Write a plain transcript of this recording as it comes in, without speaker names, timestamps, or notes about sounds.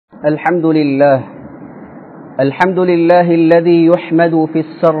الحمد لله الذي يحمد في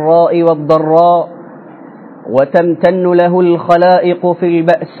السراء والضراء وتمتن له الخلائق في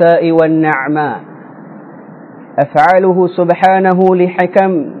البأساء والنعماء. أفعاله سبحانه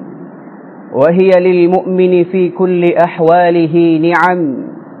لحكم وهي للمؤمن في كل أحواله نعم.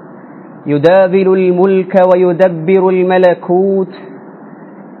 يدابر الملك ويدبر الملكوت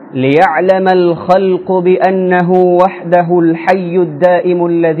ليعلم الخلق بأنه وحده الحي الدائم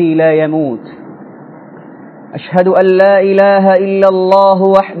الذي لا يموت. أشهد أن لا إله إلا الله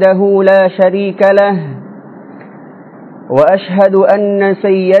وحده لا شريك له، وأشهد أن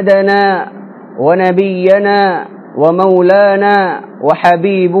سيدنا ونبينا ومولانا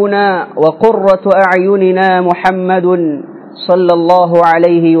وحبيبنا وقرة أعيننا محمد صلى الله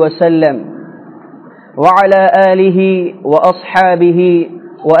عليه وسلم وعلى آله وأصحابه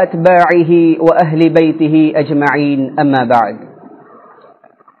وأتباعه وأهل بيته أجمعين، أما بعد.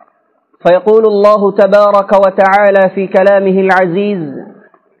 فيقول الله تبارك وتعالى في كلامه العزيز: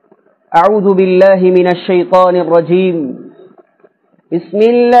 أعوذ بالله من الشيطان الرجيم، بسم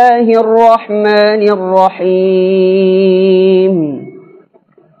الله الرحمن الرحيم.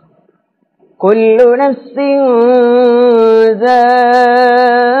 كل نفس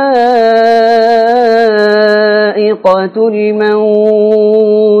ذائقة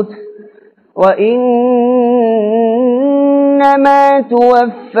الموت وإنما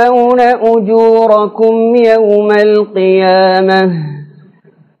توفون أجوركم يوم القيامة،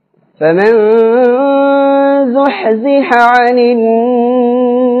 فمن زحزح عن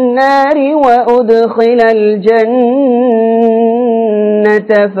النار وأدخل الجنة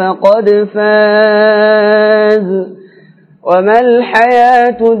فقد فاز، وما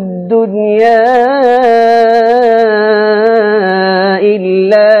الحياة الدنيا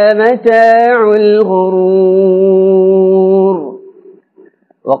إلا متاع الغرور.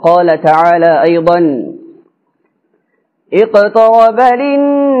 وقال تعالى أيضا: اقترب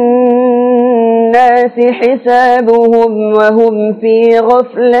للناس حسابهم وهم في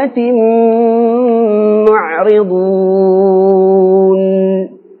غفلة معرضون.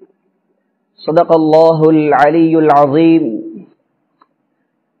 صدق الله العلي العظيم.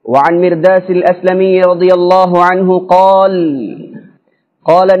 وعن مرداس الأسلمي رضي الله عنه قال: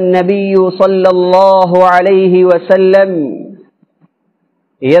 قال النبي صلى الله عليه وسلم: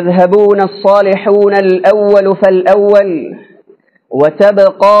 يذهبون الصالحون الأول فالأول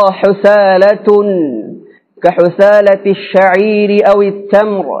وتبقى حثالة كحثالة الشعير أو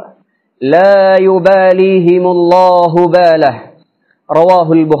التمر لا يباليهم الله باله. رواه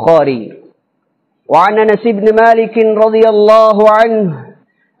البخاري. وعن أنس بن مالك رضي الله عنه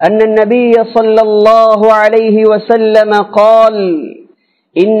أن النبي صلى الله عليه وسلم قال: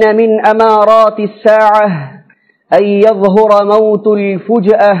 إن من أمارات الساعة أن يظهر موت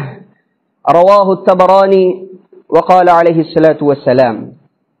الفجأة. رواه الطبراني. وقال عليه الصلاة والسلام: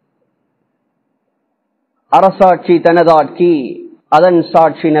 அரசாட்சி தனதாட்சி, அதன்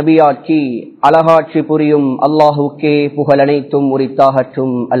சாட்சி நபியாட்சி, அழகாட்சி புரியும் அல்லாஹுக்கே புகழனைத்தும்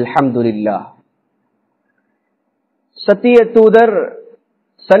உரித்தாகட்டும். அல்ஹம்துலில்லாஹ். சத்திய தூதர்,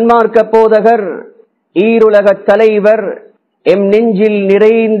 சன்மார்க்க போதகர், ஈருலக தலைவர், எம் நெஞ்சில்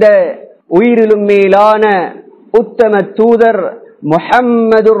நிறைந்த உயிரிலும் மேலான உத்தம தூதர்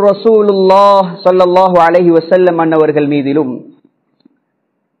முஹம்மது ரசூலுல்லாஹ் ஸல்லல்லாஹு அலைஹி வஸல்லம் அன்னவர்கள் மீதிலும்,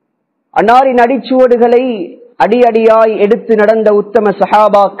 அன்னாரின் அடிச்சுவடுகளை அடியடியாய் எடுத்து நடந்த உத்தம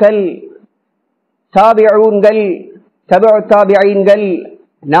சஹாபாக்கள், தாபிஊன்கள், தபு தாபிஈன்கள்,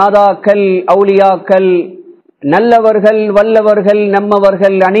 நாதாக்கள், அவுலியாக்கள், நல்லவர்கள், வல்லவர்கள்,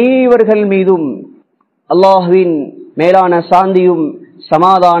 நம்மவர்கள் அனைவர்கள் மீதும் அல்லாஹ்வின் மேலான சாந்தியும்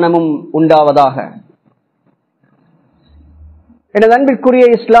சமாதானமும் உண்டாவதாக. எனது அன்பிற்குரிய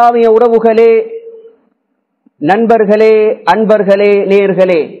இஸ்லாமிய உறவுகளே, நண்பர்களே, அன்பர்களே,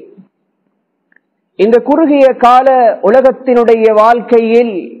 நேயர்களே, இந்த குறுகிய கால உலகத்தினுடைய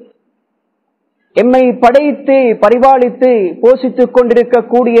வாழ்க்கையில் எம்மை படைத்து பரிபாலித்து போஷித்துக்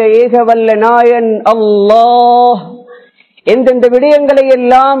கொண்டிருக்கக்கூடிய ஏகவல்ல நாயன் அல்லாஹ் எந்தெந்த விடயங்களை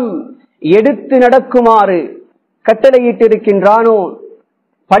எல்லாம் எடுத்து நடக்குமாறு கட்டளையிட்டிருக்கின்றானோ,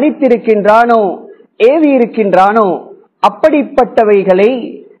 பணித்திருக்கின்றானோ, ஏவி இருக்கின்றானோ, அப்படிப்பட்டவைகளை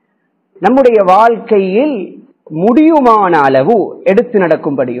நம்முடைய வாழ்க்கையில் முடியுமான அளவு எடுத்து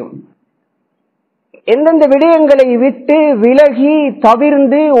நடக்கும்படியும், எந்தெந்த விடயங்களை விட்டு விலகி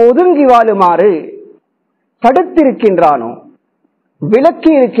தவிர்ந்து ஒதுங்கி வாழுமாறு தடுத்திருக்கின்றானோ,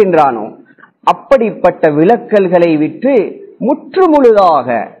 விலக்கி இருக்கின்றானோ, அப்படிப்பட்ட விலக்கல்களை விட்டு முற்றுமுழுதாக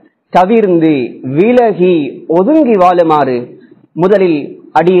தவிர்ந்து விலகி ஒதுங்கி வாழுமாறு முதலில்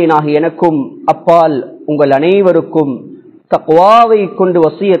அடியேனாக எனக்கும் அப்பால் உங்கள் அனைவருக்கும் தக்வாவை கொண்டு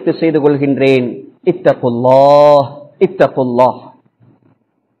வசியத்து செய்து கொள்கின்றேன். இத்தகுல்லாஹ் இத்தகுல்லாஹ்.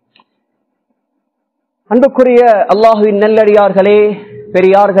 அன்புக்குரிய அல்லாஹுவின் நல்லடியார்களே,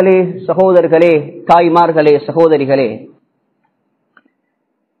 பெரியார்களே, சகோதரர்களே, தாய்மார்களே, சகோதரிகளே,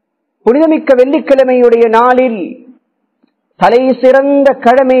 புனிதமிக்க வெள்ளிக்கிழமையுடைய நாளில் தலை சிறந்த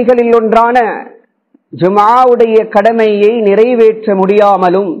கடமைகளில் ஒன்றான ஜும்ஆவுடைய கடமையை நிறைவேற்ற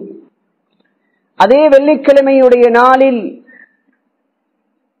முடியாமலும், அதே வெள்ளிக்கிழமையுடைய நாளில்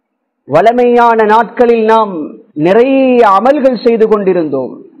வளமையான நாட்களில் நாம் நிறைய அமல்கள் செய்து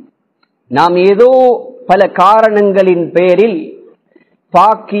கொண்டிருந்தோம். நாம் ஏதோ பல காரணங்களின் பெயரில்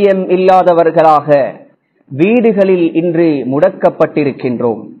பாக்கியம் இல்லாதவர்களாக வீடுகளில் இன்று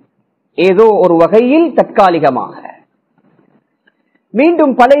முடக்கப்பட்டிருக்கின்றோம். ஏதோ ஒரு வகையில் தற்காலிகமாக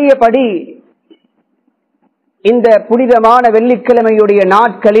மீண்டும் பழையபடி இந்த புனிதமான வெள்ளிக்கிழமையுடைய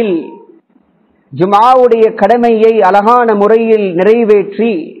நாட்களில் ஜும்ஆவுடைய கடமையை அழகான முறையில்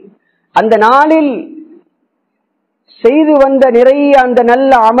நிறைவேற்றி அந்த நாளில் செய்து வந்த நிறைய அந்த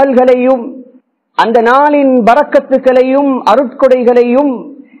நல்ல அமல்களையும் அந்த நாளின் பரக்கத்துகளையும் அருட்கொடைகளையும்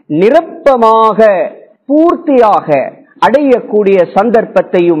நிரப்பமாக பூர்த்தியாக அடையக்கூடிய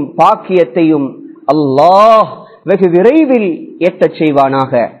சந்தர்ப்பத்தையும் பாக்கியத்தையும் அல்லாஹ் வெகு விரைவில் ஏற்றச்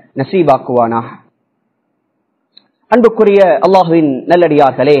செய்வானாக, நசீபாக்குவானாக. அன்புக்குரிய அல்லாஹுவின்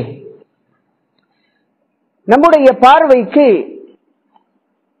நல்லடியார்களே, நம்முடைய பார்வைக்கு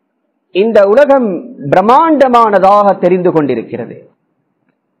இந்த உலகம் பிரம்மாண்டமானதாக தெரிந்து கொண்டிருக்கிறது.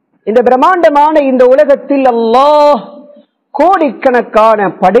 இந்த பிரம்மாண்டமான இந்த உலகத்தில் அல்லாஹ் கோடிக்கணக்கான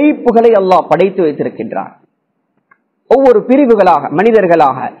படைப்புகளை அல்லாஹ் படைத்து வைத்திருக்கின்றார். ஒவ்வொரு பிரிவுகளாக,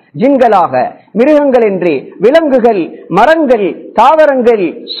 மனிதர்களாக, ஜின்களாக, மிருகங்கள் என்று, விலங்குகள், மரங்கள், தாவரங்கள்,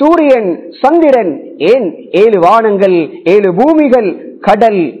 சூரியன், சந்திரன், ஏன் 7 வானங்கள், 7 பூமிகள்,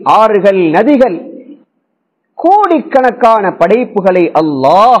 கடல், ஆறுகள், நதிகள், கோடிக்கணக்கான படைப்புகளை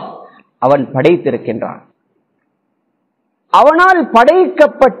அல்லாஹ் அவன் படைத்திருக்கின்றான். அவனால்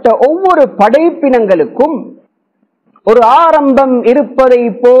படைக்கப்பட்ட ஒவ்வொரு படைப்பினங்களுக்கும் ஒரு ஆரம்பம் இருப்பதை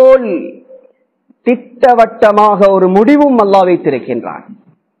போல் திட்டவட்டமாக ஒரு முடிவும் அல்லாஹ் வைத்திருக்கின்றான்.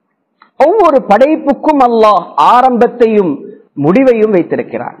 ஒவ்வொரு படைப்புக்கும் அல்லாஹ் ஆரம்பத்தையும் முடிவையும்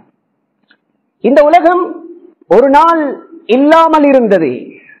வைத்திருக்கிறான். இந்த உலகம் ஒரு நாள் இல்லாமல் இருந்தது.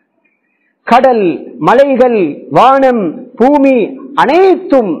 கடல், மலைகள், வானம், பூமி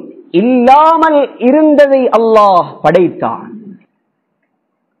அனைத்தும் இல்லாமல் இருந்ததை அல்லாஹ் படைத்தான்.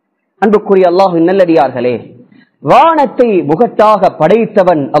 அன்புக்குரிய அல்லாஹ்வின் நல்லடியார்களே, வானத்தை முகட்டாக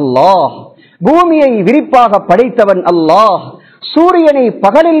படைத்தவன் அல்லாஹ், பூமியை விரிப்பாக படைத்தவன் அல்லாஹ், சூரியனை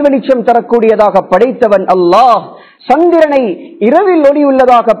பகலில் வெளிச்சம் தரக்கூடியதாக படைத்தவன் அல்லாஹ், சந்திரனை இரவில்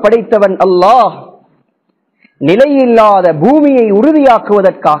ஒளியுள்ளதாக படைத்தவன் அல்லாஹ், நிலையில்லாத பூமியை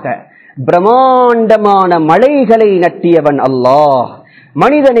உறுதியாக்குவதற்காக பிரம்மாண்டமான மலைகளை நட்டியவன் அல்லாஹ்,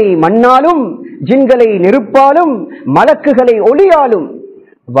 மனிதனை மண்ணாலும், ஜின்களை நெருப்பாலும், மலக்குகளை ஒளியாலும்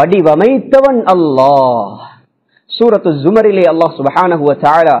வடிவமைத்தவன் அல்லாஹ். சூரத்து ஜுமரிலே அல்லாஹ் சுப்ஹானஹு வ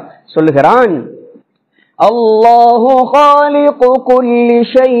தஆலா சொல்லுகிறான், அல்லாஹு காலிகு குல்லி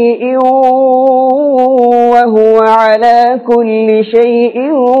ஷைஇன் வ ஹுவ அலா குல்லி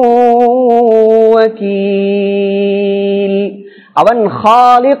ஷைஇன் வகீல். அவன்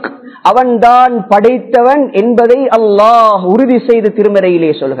காலிக், அவன்தான் படைத்தவன் என்பதை அல்லாஹ் உறுதி செய்து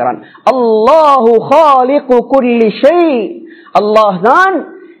திருமறையிலே சொல்கிறான். அல்லாஹு காலிகு குல்லி ஷை, அல்லாஹ் தான்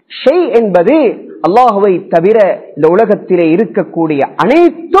ஷை என்பது அல்லாஹுவை தவிர இந்த உலகத்திலே இருக்கக்கூடிய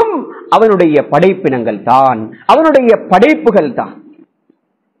அனைத்தும் அவனுடைய படைப்பினங்கள் தான், அவனுடைய படைப்புகள் தான்.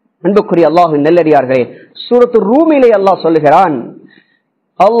 அன்புக்குரிய அல்லாஹ்வின் நல்லடியார்களே, சூரத்து ரூமிலே அல்லாஹ் சொல்லுகிறான்,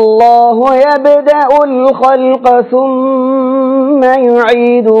 அல்லாஹு யப்தஉல் கல்க ثم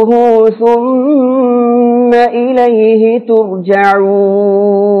يعيده ثم إليه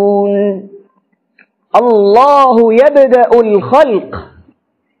ترجعون. அல்லாஹு யப்தஉல் கல்க,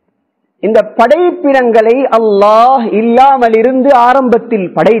 இந்த படைப்பினங்களை அல்லாஹ் இல்லாமல் இருந்து ஆரம்பத்தில்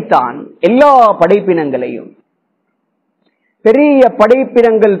படைத்தான். எல்லா படைப்பினங்களையும், பெரிய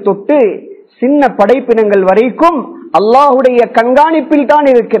படைப்பினங்கள் தொட்டு சின்ன படைப்பினங்கள் வரைக்கும் அல்லாஹுடைய கண்காணிப்பில் தான்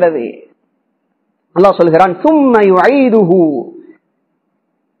இருக்கிறது. அல்லாஹ் சொல்கிறான், சும்ம யுஈதுஹு,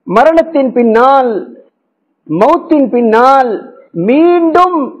 மரணத்தின் பின்னால், மௌத்தின் பின்னால்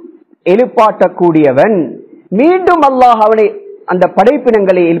மீண்டும் எழுப்பாட்டக்கூடியவன். மீண்டும் அல்லாஹ் அவனை, அந்த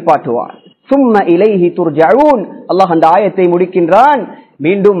படைப்பினங்களை எழுப்பாட்டுவான். சும்ம இலைஹி துர்ஜஊன். அல்லாஹ் அந்த ஆயத்தை முடிக்கின்றான்,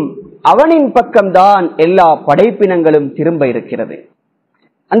 மீண்டும் அவனின் பக்கம்தான் எல்லா படைப்பினங்களும் திரும்ப இருக்கிறது.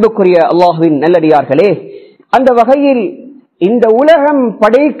 அன்புக்குரிய அல்லாஹ்வின் நல்லடியார்களே, அந்த வகையில் இந்த உலகம்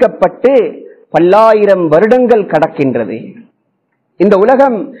படைக்கப்பட்டு பல்லாயிரம் வருடங்கள் கடக்கின்றது. இந்த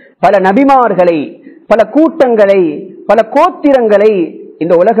உலகம் பல நபிமார்களை, பல கூட்டங்களை, பல கோத்திரங்களை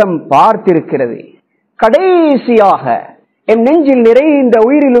இந்த உலகம் பார்த்திருக்கிறது. கடைசியாக என் நெஞ்சில் நிறைந்த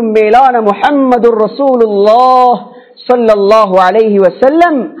உயிரிலும் மேலான முஹம்மதுர் ரசூலுல்லாஹ் ஸல்லல்லாஹு அலைஹி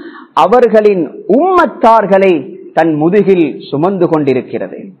வஸல்லம் அவர்களின் உம்மத்தார்களை தன் முதுகில் சுமந்து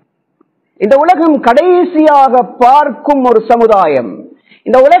கொண்டிருக்கிறது. இந்த உலகம் கடைசியாக பார்க்கும் ஒரு சமுதாயம்,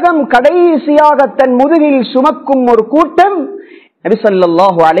 இந்த உலகம் கடைசியாக தன் முதுகில் சுமக்கும் ஒரு கூட்டம் நபி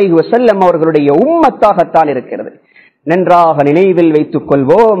ஸல்லல்லாஹு அலைஹி வஸல்லம் அவர்களுடைய உம்மத்தாகத்தான் இருக்கிறது. நன்றாக நினைவில் வைத்துக்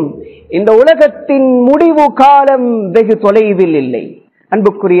கொள்வோம், இந்த உலகத்தின் முடிவு காலம் வெகு தொலைவில் இல்லை.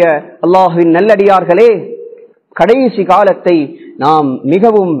 அன்புக்குரிய அல்லாஹ்வின் நல்லடியார்களே, கடைசி காலத்தை நாம்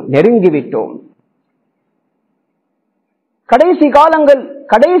மிகவும் நெருங்கிவிட்டோம்.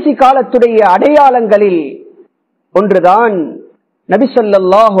 கடைசி காலத்துடைய அடையாளங்களில் ஒன்றுதான் நபி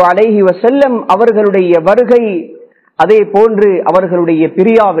ஸல்லல்லாஹு அலைஹி வஸல்லம் அவர்களுடைய வருகை, அதே போன்று அவர்களுடைய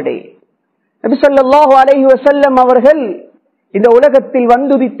பிரியாவிடை. நபி ஸல்லல்லாஹு அலைஹி வஸல்லம் அவர்கள் இந்த உலகத்தில்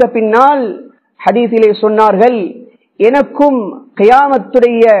வந்துதித்த பின்னால் ஹதீஸிலே சொன்னார்கள், எனக்கும்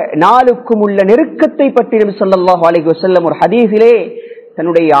கியாமத்துடைய நாளுக்கும் உள்ள நெருக்கத்தை பற்றி நபி ஸல்லல்லாஹு அலைஹி வஸல்லம் ஒரு ஹதீஸிலே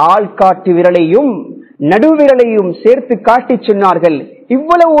தன்னுடைய ஆள்காட்டு விரலையும் நடுவிரலையும் சேர்த்து காட்டி சொன்னார்கள்,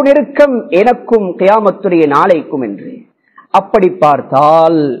 இவ்வளவு நெருக்கம் எனக்கும் கியாமத்துடைய நாளைக்கும் என்று. அப்படி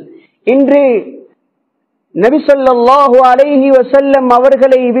பார்த்தால் இன்று நபி ஸல்லல்லாஹு அலைஹி வஸல்லம்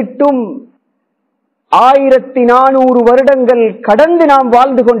அவர்களை விட்டும் 1400 வருடங்கள் கடந்து நாம்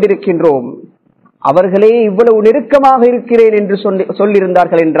வாழ்ந்து கொண்டிருக்கின்றோம். அவர்களே இவ்வளவு நெருக்கமாக இருக்கிறேன் என்று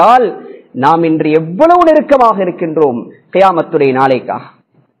சொல்லியிருந்தார்கள் என்றால் நாம் இன்று எவ்வளவு நெருக்கமாக இருக்கின்றோம் கியாமத்துடைய நாளைக்காக.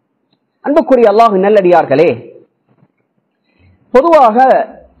 அன்புக்குரிய அல்லாஹ்வின் நல்லடியார்களே, பொதுவாக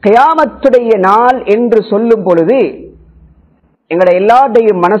கியாமத்துடைய நாள் என்று சொல்லும் பொழுது எங்களை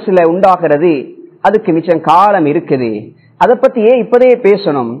எல்லாத்தையும் மனசுல உண்டாகிறது, அதுக்கு மிச்சம் காலம் இருக்குது, அதை பத்தியே இப்பதே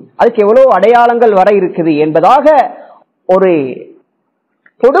பேசணும், அதுக்கு எவ்வளவு அடையாளங்கள் வர இருக்குது என்பதாக ஒரு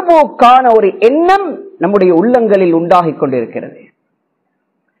பொதுபோக்கான ஒரு எண்ணம் நம்முடைய உள்ளங்களில் உண்டாகிக் கொண்டிருக்கிறது.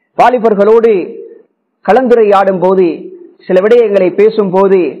 வாலிபர்களோடு கலந்துரையாடும் போது, சில விடயங்களை பேசும்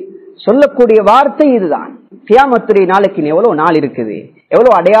போது சொல்லக்கூடிய வார்த்தை இதுதான், கியாமத்துடைய நாளைக்கு எவ்வளவு நாள் இருக்குது,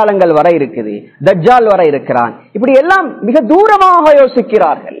 எவ்வளவு அடையாளங்கள் வர இருக்குது, தஜ்ஜால் வர இருக்கிறான், இப்படி எல்லாம் மிக தூரமாக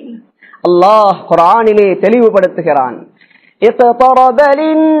யோசிக்கிறார்கள். அல்லாஹ் குர்ஆனிலே தெளிவுபடுத்துகிறான், اقترب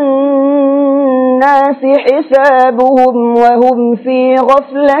للناس حسابهم وهم في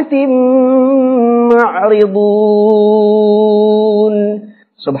غفلة معرضون.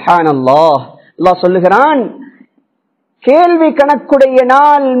 سبحان الله. அல்லாஹ் சொல்லுகிறான், கேள்வி கணக்குடைய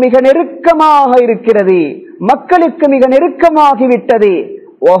நாள் மிக நெருக்கமாக இருக்கிறது, மக்களுக்கு மிக நெருக்கமாகிவிட்டது.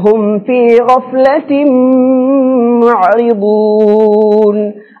 وهم في غفلة معرضون.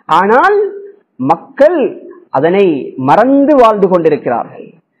 ஆனால் மக்கள் அதனை மறந்து வாழ்ந்து கொண்டிருக்கிறார்கள்,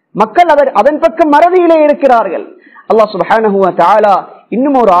 மக்கள் அதன் பக்கம் மறதியிலே இருக்கிறார்கள். அல்லாஹ் சுப்ஹானஹு வ தஆலா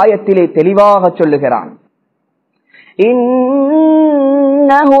இன்னும் ஒரு ஆயத்திலே தெளிவாக சொல்லுகிறான்,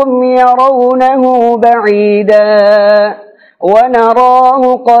 இன்னஹும் யரவுனஹு பஈதா வ நராஹு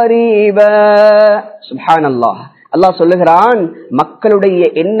கரீபா. சுப்ஹானல்லாஹ். அல்லாஹ் சொல்லுகிறான், மக்களுடைய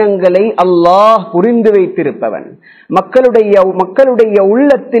எண்ணங்களை அல்லாஹ் புரிந்து வைத்திருப்பவன், மக்களுடைய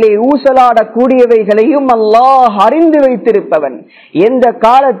உள்ளத்திலே ஊசலாடக்கூடியவைகளையும் அல்லாஹ் அறிந்து வைத்திருப்பவன், எந்த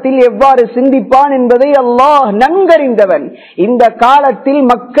காலத்தில் எவ்வாறு சிந்திப்பான் என்பதை அல்லாஹ் நன்கறிந்தவன். இந்த காலத்தில்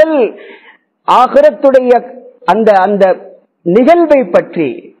மக்கள் ஆகிரத்துடைய அந்த நிகழ்வை பற்றி,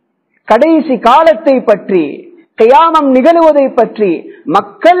 கடைசி காலத்தை பற்றி, கியாமம் நிகழுவதை பற்றி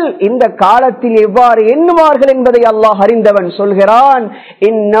மக்கள் இந்த காலத்தில் எவ்வாறு எண்ணுவார்கள் என்பதை அல்லாஹ் அறிந்தவன். சொல்கிறான்,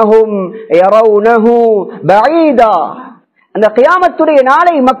 இன்னஹும் யரவுனஹு பஈதா. அந்த கியாமத்துடைய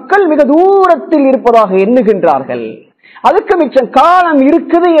நாளை மக்கள் மிக தூரத்தில் இருப்பதாக எண்ணுகின்றார்கள், அதுக்கு மிச்சம் காலம்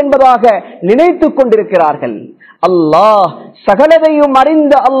இருக்குது என்பதாக நினைத்துக் கொண்டிருக்கிறார்கள். அல்லாஹ் சகலதையும்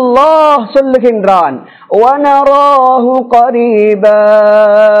அறிந்த அல்லாஹ் சொல்லுகின்றான், வனராஹு கரீபா.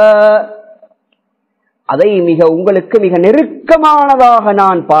 அதை உங்களுக்கு மிக நெருக்கமானதாக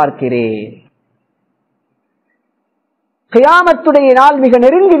நான் பார்க்கிறேன். கியாமத்துடைய நாள் மிக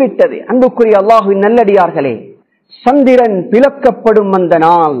நெருங்கிவிட்டது. அன்புக்குரிய அல்லாஹ்வின் நல்லடியார்களே, சந்திரன் பிளக்கப்படும் அந்த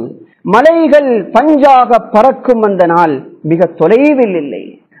நாள், மலைகள் பஞ்சாக பறக்கும் அந்த நாள் மிக தொலைவில் இல்லை.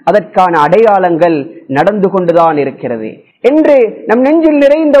 அதற்கான அடையாளங்கள் நடந்து கொண்டுதான் இருக்கிறது என்று நம் நெஞ்சில்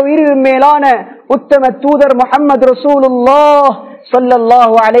நிறைந்த உயிரின் மேலான உத்தம தூதர் முஹம்மது ரசூலுல்லாஹ்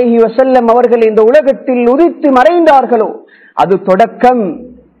ஸல்லல்லாஹு அலைஹி வஸல்லம் அவர்கள் இந்த உலகத்தில் உதித்து மறைந்தார்களோ, அது தொடக்கம்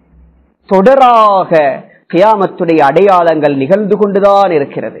தொடராக கியாமத்துடைய அடையாளங்கள் நிகழ்ந்து கொண்டுதான்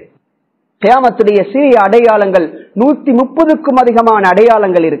இருக்கிறது. கியாமத்துடைய சிறிய அடையாளங்கள் 130க்கும் அதிகமான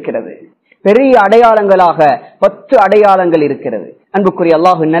அடையாளங்கள் இருக்கிறது. பெரிய அடையாளங்களாக 10 அடையாளங்கள் இருக்கிறது. அன்புக்குரிய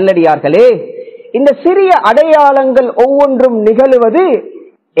அல்லாஹ்வின் நல்லடியார்களே, இந்த சிறிய அடையாளங்கள் ஒவ்வொன்றும் நிகழுவது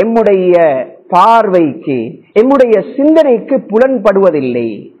எம்முடைய பார்வைக்கு, எம்முடைய சிந்தனைக்கு புலன்படுவதில்லை,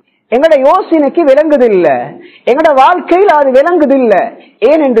 எங்கட யோசனைக்கு விளங்குதில்லை, எங்கட வாழ்க்கையில் அது விளங்குதில்லை.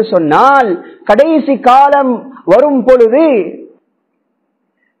 ஏன் என்று சொன்னால், கடைசி காலம் வரும் பொழுது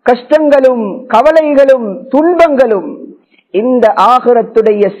கஷ்டங்களும் கவலைகளும் துன்பங்களும் இந்த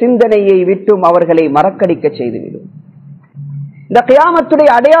ஆகிரத்துடைய சிந்தனையை விட்டும் அவர்களை மறக்கடிக்க செய்துவிடும். இந்த கியாமத்துடைய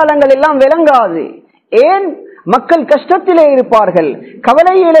அடையாளங்கள் எல்லாம் விளங்காது. ஏன்? மக்கள் கஷ்டத்திலே இருப்பார்கள்,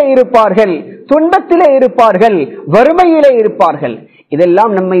 கவலையிலே இருப்பார்கள், துன்பத்திலே இருப்பார்கள், வறுமையிலே இருப்பார்கள்.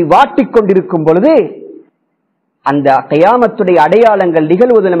 இதெல்லாம் நம்மை வாட்டிக் கொண்டிருக்கும் பொழுது அந்த கியாமத்துடைய அடையாளங்கள்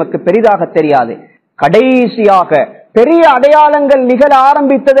நிகழ்வது நமக்கு பெரிதாக தெரியாது. கடைசியாக பெரிய அடையாளங்கள் நிகழ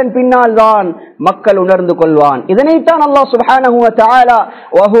ஆரம்பித்ததன் பின்னால் தான் மக்கள் உணர்ந்து கொள்வான். இதனைத்தான் அல்லாஹ் சுப்ஹானஹு வ தஆலா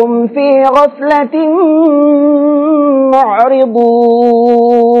வஹும் ஃபீ கஃப்லத்தின்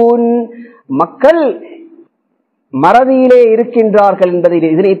முஅரிதூன், மக்கள் மறதியிலே இருக்கின்றார்கள் என்பதை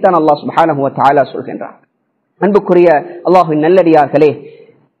இதனைத்தான் அல்லாஹ் சுப்ஹானஹு வ தஆலா சொல்கின்றார். அன்புக்குரிய அல்லாஹ்வின் நல்லடியார்களே,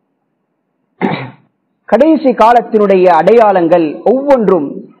 கடைசி காலத்தினுடைய அடையாளங்கள் ஒவ்வொன்றும்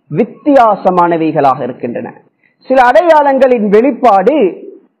வித்தியாசமானவைகளாக இருக்கின்றன. சில அடையாளங்களின் வெளிப்பாடு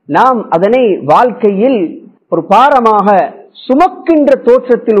நாம் அதனை வாழ்க்கையில் ஒரு பாரமாக சுமக்கின்ற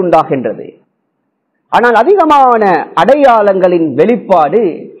தோற்றத்தில் உண்டாகின்றது. ஆனால் அதிகமான அடையாளங்களின் வெளிப்பாடு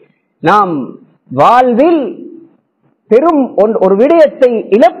நாம் வாழ்வில் பெரும் ஒரு விடயத்தை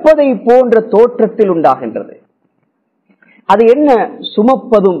இழப்பதை போன்ற தோற்றத்தில் உண்டாகின்றது. அது என்ன?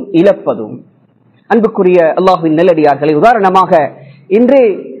 சுமப்பதும் இழப்பதும். அன்புக்குரிய அல்லாஹ்வின் நல்லடியார்களை, உதாரணமாக இன்று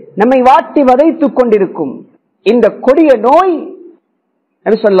நம்மை வாட்டி வதைத்துக் கொண்டிருக்கும் இந்த கொடிய நோய்,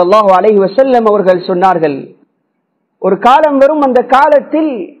 நபி ஸல்லல்லாஹு அலைஹி வஸல்லம் அவர்கள் சொன்னார்கள், ஒரு காலம் வரும், அந்த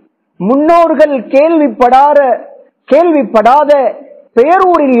காலத்தில் முன்னோர்கள் கேள்விப்படாத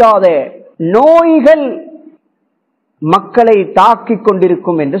பெயரூரில்லாத நோய்கள் மக்களை தாக்கிக்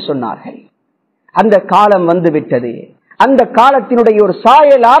கொண்டிருக்கும் என்று சொன்னார்கள். அந்த காலம் வந்துவிட்டது. அந்த காலத்தினுடைய ஒரு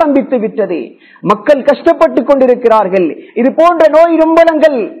சாயல் ஆரம்பித்து விட்டது. மக்கள் கஷ்டப்பட்டுக் கொண்டிருக்கிறார்கள். இது போன்ற நோய்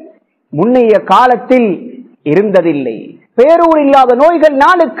நொம்பலங்கள் முன்னைய காலத்தில் இருந்ததில்லை. பேரூர் இல்லாத நோய்கள்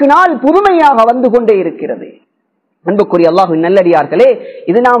நாளுக்கு நாள் புதுமையாக வந்து கொண்டே இருக்கிறது. அன்புக்குரிய அல்லாஹ்வின் நல்லடியார்களே,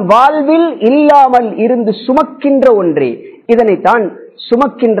 இது நாம் வாழ்வில் இல்லாமல் இருந்து சுமக்கின்ற ஒன்றே. இதனைத்தான்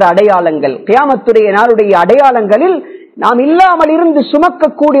சுமக்கின்ற அடையாளங்கள், கியாமத்துடைய நாளுடைய அடையாளங்களில் நாம் இல்லாமல் இருந்து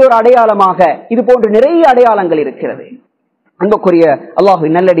சுமக்கக்கூடிய ஒரு அடையாளமாக இது போன்று நிறைய அடையாளங்கள் இருக்கிறது. அன்புக்குரிய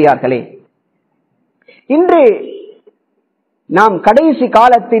அல்லாஹ்வின் நல்லடியார்களே, இன்று நாம் கடைசி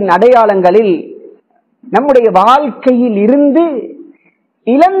காலத்தின் அடையாளங்களில் நம்முடைய வாழ்க்கையில் இருந்து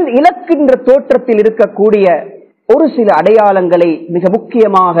இழக்கின்ற தோற்றத்தில் இருக்கக்கூடிய ஒரு சில அடையாளங்களை மிக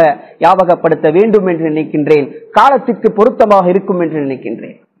முக்கியமாக ஞாபகப்படுத்த வேண்டும் என்று நினைக்கின்றேன். காலத்திற்கு பொருத்தமாக இருக்கும் என்று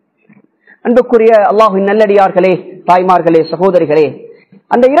நினைக்கின்றேன். அன்புக்குரிய அல்லாஹ்வின் நல்லடியார்களே, தாய்மார்களே, சகோதரிகளே,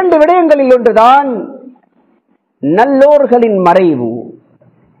 அந்த இரண்டு விடயங்களில் ஒன்றுதான் நல்லோர்களின் மறைவு.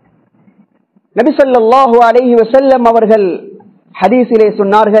 நபி ஸல்லல்லாஹு அலைஹி வஸல்லம் அவர்கள் ஹதீஸிலே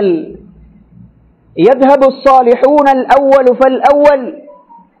சொன்னார்கள், يذهب الصالحون الأول فالأول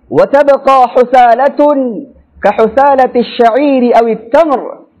وتبقى حثالة كحثالة الشعير أو التمر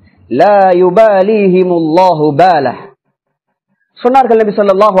لا يباليهم الله باله. சொன்னார்கள் நபி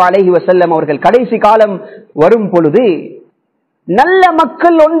ஸல்லல்லாஹு அலைஹி வஸல்லம் அவர்கள், கடைசி காலம் வரும் பொழுது நல்ல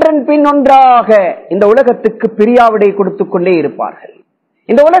மக்கள் ஒன்றன் பின் ஒன்றாக இந்த உலகத்துக்கு பிரியாவிடை கொடுத்துக் கொண்டே இருப்பார்கள்.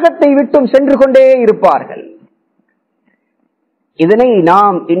 இந்த உலகத்தை விட்டும் சென்று கொண்டே இருப்பார்கள். இதனை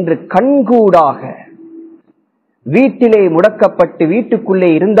நாம் இன்று கண்கூடாக வீட்டிலே முடக்கப்பட்டு வீட்டுக்குள்ளே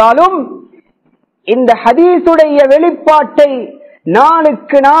இருந்தாலும் இந்த ஹதீஸுடைய வெளிப்பாட்டை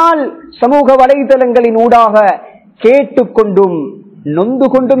நாளுக்கு நாள் சமூக வலைதளங்களின் ஊடாக கேட்டுக்கொண்டும் நொந்து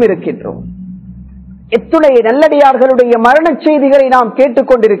கொண்டும் இருக்கின்றோம். எத்துணை நல்லடியார்களுடைய மரண செய்திகளை நாம்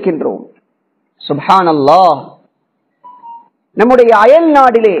கேட்டுக்கொண்டிருக்கின்றோம். சுப்ஹானல்லாஹ். நம்முடைய அயல்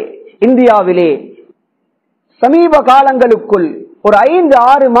நாடிலே, இந்தியாவிலே சமீப காலங்களுக்குள், ஒரு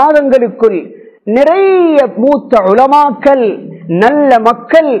 5-6 மாதங்களுக்குள் நிறைய மூத்த உலமாக்கள், நல்ல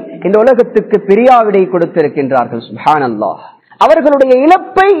மக்கள் இந்த உலகத்துக்கு பிரியாவிடை கொடுத்திருக்கின்றார்கள். சுப்ஹானல்லாஹ். அவர்களுடைய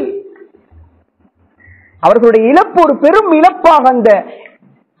இழப்பு ஒரு பெரும் இழப்பாக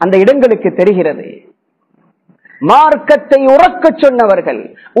அந்த இடங்களுக்கு தெரிகிறது. மார்க்கத்தை உறக்க சொன்னவர்கள்,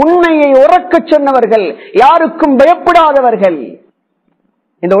 உண்மையை உறக்க சொன்னவர்கள், யாருக்கும் பயப்படாதவர்கள்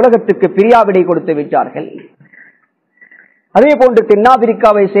இந்த உலகத்துக்கு பிரியாவிடை கொடுத்து விட்டார்கள். அதே போன்று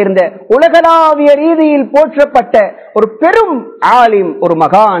தென்னாப்பிரிக்காவை சேர்ந்த உலகளாவிய ரீதியில் போற்றப்பட்ட ஒரு பெரும் ஆலிம், ஒரு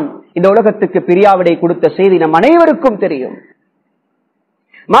மகான் இந்த உலகத்துக்கு பிரியாவிடை கொடுத்த செய்தி நம் அனைவருக்கும் தெரியும்.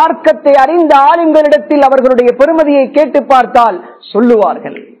 மார்க்கத்தை அறிந்த ஆலிம்களிடத்தில் அவர்களுடைய பெருமதியை கேட்டு பார்த்தால்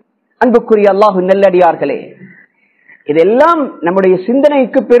சொல்லுவார்கள். அன்புக்குரிய அல்லாஹ்வின் நல்லடியார்களே, இதெல்லாம் நம்முடைய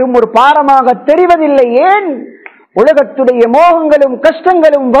சிந்தனைக்கு பெரும் ஒரு பாரமாக தெரிவதில்லை. ஏன்? உலகத்துடைய மோகங்களும்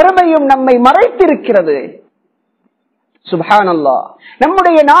கஷ்டங்களும் வறுமையும் நம்மை மறைத்திருக்கிறது. சுப்ஹானல்லாஹ்.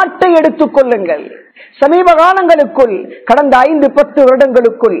 நம்முடைய நாட்டை எடுத்துக் கொள்ளுங்கள். சமீப காலங்களுக்குள், கடந்த 5-10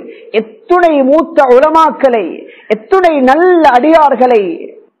 வருடங்களுக்குள் எத்துணை மூத்த உலமாக்களை, எத்துணை நல்ல அடியார்களை,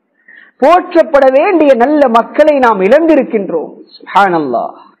 போற்றப்பட வேண்டிய நல்ல மக்களை நாம் இழந்திருக்கின்றோம்.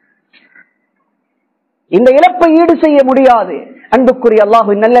 சுப்ஹானல்லாஹ். இந்த இழப்பை ஈடு செய்ய முடியாது. அன்புக்குரிய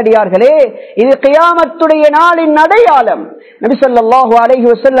அல்லாஹ்வின் நல்லடியார்களே, இது கியாமத்துடைய நாளின் அடையாளம். நபி ஸல்லல்லாஹு அலைஹி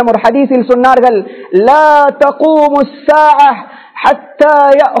வஸல்லம் ஒரு ஹதீஸில் சொன்னார்கள், லா தகூமுஸ் ஸாஅஹ் ஹத்தா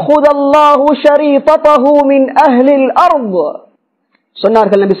யஅஹுதல்லாஹு ஷரீததஹு மின் அஹ்லில் அர்ض்.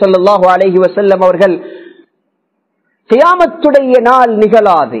 சொன்னார்கள் நபி ஸல்லல்லாஹு அலைஹி வஸல்லம் அவர்கள், கியாமத்துடைய நாள்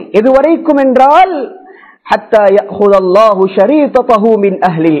நிகழாது எதுவரைக்கும் என்றால், ஹத்தா யஅஹுதல்லாஹு ஷரீததஹு மின்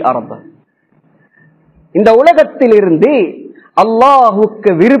அஹ்லில் அர்ض். இந்த உலகத்திலிருந்து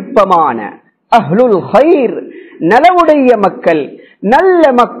அல்லாஹுக்கு விருப்பமான அஹ்லுல் கைர், நலவுடைய மக்கள், நல்ல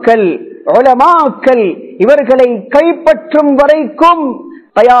மக்கள், உலமாக்கள், இவர்களை கைப்பற்றும் வரைக்கும்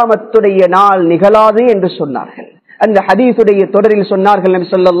கியாமத்துடைய நாள் நிகழாது என்று சொன்னார்கள். அந்த ஹதீஸுடைய தொடரில் சொன்னார்கள்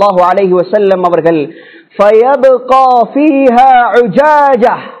நபி ஸல்லல்லாஹு அலைஹி வஸல்லம் அவர்கள், ஃபயப்கா ஃபீஹா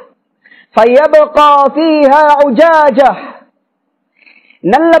உஜாஜஹ், ஃபயப்கா ஃபீஹா உஜாஜஹ்.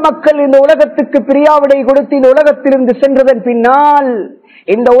 நல்ல மக்கள் இந்த உலகத்துக்கு பிரியாவிடை கொடுத்து இந்த உலகத்திலிருந்து சென்றதன் பின்னால்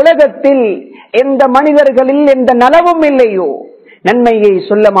இந்த உலகத்தில் எந்த மனிதர்களில் எந்த நலவும் இல்லையோ, நன்மையை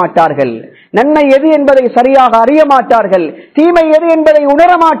சொல்ல மாட்டார்கள், நன்மை எது என்பதை சரியாக அறிய மாட்டார்கள், தீமை எது என்பதை உணர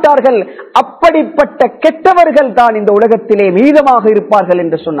மாட்டார்கள். அப்படிப்பட்ட கெட்டவர்கள் தான் இந்த உலகத்திலே மீதமாக இருப்பார்கள்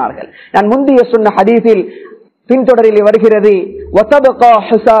என்று சொன்னார்கள். நான் முந்தைய சொன்ன ஹதீஸில் பின்தொடரில் வருகிறது, வதபகா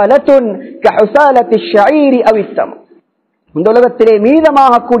ஹுசாலத்துன் கஹுசாலத்தி ஷஈரி அவித்தம். இந்த உலகத்திலே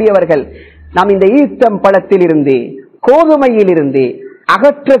மீதமாக கூடியவர்கள் நாம் இந்த ஈத்தம் பழத்தில் இருந்து, கோதுமையில் இருந்து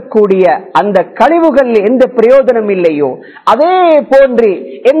அகற்றக்கூடிய அந்த கழிவுகள் எந்த பிரயோஜனம் இல்லையோ, அதே போன்று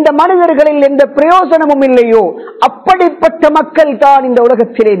எந்த மனிதர்களில் எந்த பிரயோஜனமும் இல்லையோ, அப்படிப்பட்ட மக்கள் தான் இந்த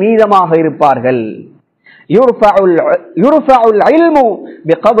உலகத்திலே மீதமாக இருப்பார்கள். யுர்ஃபஉல் இல்மு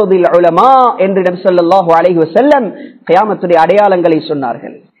பிகப்தில் உலமா என்று நபி ஸல்லல்லாஹு அலைஹி வஸல்லம் கியாமத்துடைய அடையாளங்களை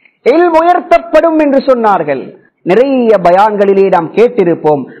சொன்னார்கள். இல்ம் உயர்த்தப்படும் என்று சொன்னார்கள். நிறைய பயான்களிலே நாம்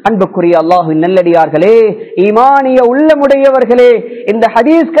கேட்டிருப்போம். அன்புக்குரிய அல்லாஹ்வின் நல்லடியார்களே, ஈமானிய உள்ளமுடையவர்களே, இந்த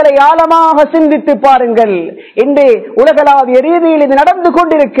ஹதீஸ்களை ஆழமாக சிந்தித்து பாருங்கள். இன்று உலகளாவிய ரீதியில் இது நடந்து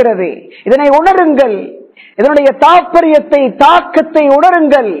கொண்டிருக்கிறது. இதனை உணருங்கள், இதனுடைய தாற்பயத்தை, தாக்கத்தை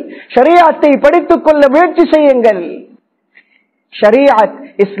உணருங்கள். ஷரீஅத்தை படித்துக் கொள்ள முயற்சி செய்யுங்கள். ஷரீஅத்,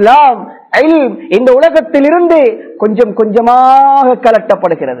 இஸ்லாம், இல்ம் இந்த உலகத்தில் இருந்து கொஞ்சம் கொஞ்சமாக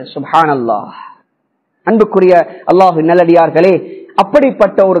கலட்டப்படுகிறது. சுப்ஹானல்லாஹ். அன்புக்குரிய அல்லாஹ்வின் நல்லடியார்களே,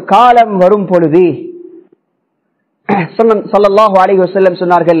 அப்படிப்பட்ட ஒரு காலம் வரும் பொழுது ஸல்லல்லாஹு அலைஹி வஸல்லம்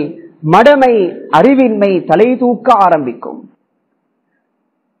சொன்னார்கள், மடமை, அறிவின்மை தலை தூக்க ஆரம்பிக்கும்.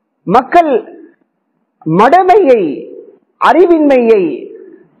 மக்கள் மடமையை, அறிவின்மையை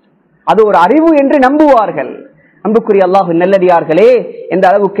அது ஒரு அறிவு என்று நம்புவார்கள். அன்புக்குரிய அல்லாஹ்வின் நல்லடியார்களே, எந்த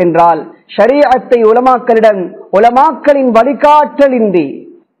அளவுக்கு என்றால், ஷரீஅத்தை உலமாக்களிடம், உலமாக்களின் வழிகாட்டலின்றி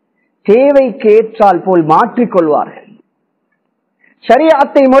தேவைக்கு ஏற்றால் போல் மாற்றிக்கொள்வார்கள்.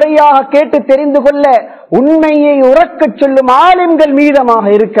 ஷரீஅத்தை முறையாக கேட்டு தெரிந்து கொள்ள உண்மையை உறக்கச் சொல்லும் ஆலிம்கள் மீதமாக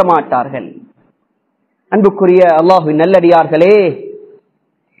இருக்க மாட்டார்கள். அன்புக்குரிய அல்லாஹ்வின் நல்லடியார்களே,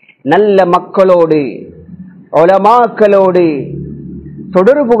 நல்ல மக்களோடு, உலமாக்களோடு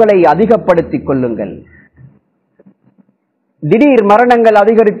தொடர்புகளை அதிகப்படுத்திக் கொள்ளுங்கள். திடீர் மரணங்கள்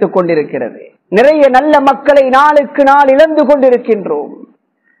அதிகரித்துக் கொண்டிருக்கிறது. நிறைய நல்ல மக்களை நாளுக்கு நாள் இழந்து கொண்டிருக்கின்றோம்.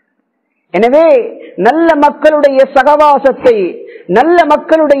 எனவே நல்ல மக்களுடைய சகவாசத்தை, நல்ல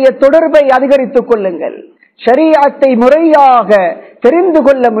மக்களுடைய தொடர்பை அதிகரித்துக் கொள்ளுங்கள். ஷரீஅத்தை முறையாக தெரிந்து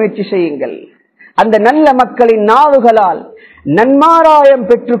கொள்ள முயற்சி செய்யுங்கள். அந்த நல்ல மக்களின் நாவுகளால் நன்மாராயம்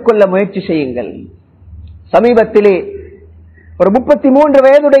பெற்றுக் கொள்ள முயற்சி செய்யுங்கள். சமீபத்திலே ஒரு 33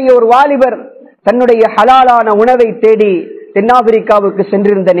 வயதுடைய ஒரு வாலிபர் தன்னுடைய ஹலாலான உணவை தேடி தென்னாப்பிரிக்காவுக்கு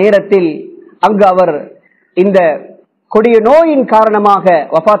சென்றிருந்த நேரத்தில் அங்கு அவர் இந்த கொடிய நோயின் காரணமாக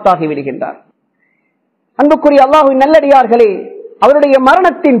வஃபாத்தாகி விடுகின்றார். அன்புக்குரிய அல்லாஹ்வின் நல்லடியார்களே, அவருடைய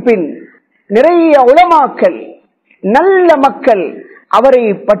மரணத்தின் பின் நிறைய உலமாக்கள், நல்ல மக்கள் அவரை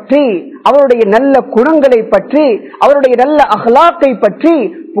பற்றி, அவருடைய நல்ல குணங்களை பற்றி, அவருடைய நல்ல அஹ்லாக்கை பற்றி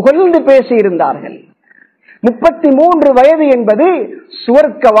புகழ்ந்து பேசியிருந்தார்கள். 33 வயது என்பது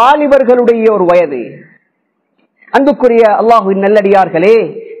சுவர்க்க வாலிபர்களுடைய ஒரு வயது. அன்புக்குரிய அல்லாஹ்வின் நல்லடியார்களே,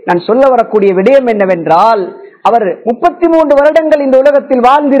 நான் சொல்ல வரக்கூடிய விடயம் என்னவென்றால், அவர் 33 வருடங்கள் இந்த உலகத்தில்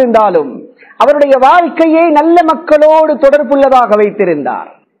வாழ்ந்திருந்தாலும் அவருடைய வாழ்க்கையை நல்ல மக்களோடு தொடர்புள்ளதாக வைத்திருந்தார்.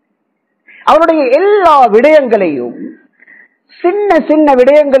 அவருடைய எல்லா விடயங்களையும், சின்ன சின்ன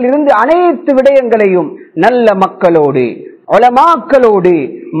விடயங்கள் இருந்து அனைத்து விடயங்களையும் நல்ல மக்களோடு, உலமாக்களோடு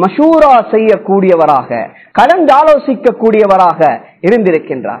மஷூரா செய்யக்கூடியவராக, கலந்து ஆலோசிக்க கூடியவராக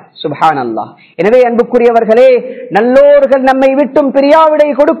இருந்திருக்கின்றார். சுப்ஹானல்லாஹ். எனவே அன்புக்குரியவர்களே, நல்லோர்கள் நம்மை விட்டும் பிரியாவிடை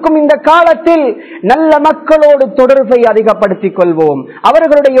கொடுக்கும் இந்த காலத்தில் நல்ல மக்களோடு தொடர்பை அதிகப்படுத்திக் கொள்வோம்.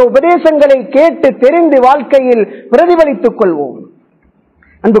 அவர்களுடைய உபதேசங்களை கேட்டு தெரிந்து வாழ்க்கையில் பிரதிபலித்துக் கொள்வோம்.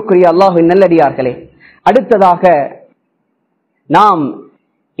 அன்புக்குரிய அல்லாஹ்வின் நல்லடியார்களே, அடுத்ததாக நாம்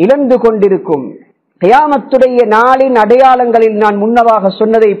இழந்து கொண்டிருக்கும் கியாமத்துடைய நாளின் அடையாளங்களில் நான் முன்னதாக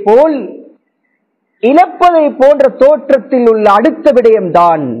சொன்னதை போல் இழப்பதை போன்ற தோற்றத்தில் உள்ள அடுத்த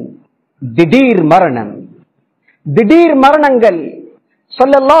விடயம்தான் திடீர் மரணம். திடீர் மரணங்கள்.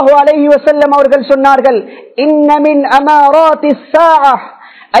 ஸல்லல்லாஹு அலைஹி வஸல்லம் அவர்கள் சொன்னார்கள், இன்ன மின் அமாராத்திஸ் ஸாஅஹ்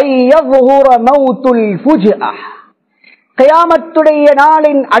ஐ யظஹுர மௌத்துல் ஃபுஜ்அஹ். கியாமத்துடைய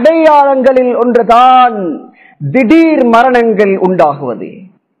நாளின் அடையாளங்களில் ஒன்றுதான் திடீர் மரணங்கள் உண்டாகுவது.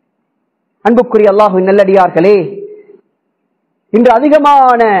 அன்புக்குரிய அல்லாஹ்வின் நல்லடியார்களே, இன்று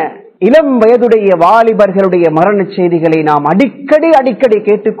அதிகமான இளம் வயதுடைய வாலிபர்களுடைய மரண செய்திகளை நாம் அடிக்கடி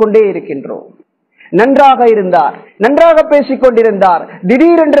கேட்டுக்கொண்டே இருக்கின்றோம். நன்றாக இருந்தார், நன்றாக பேசிக் கொண்டிருந்தார்,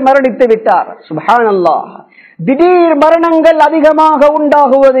 திடீரென்று மரணித்து விட்டார். சுப்ஹானல்லாஹ். திடீர் மரணங்கள் அதிகமாக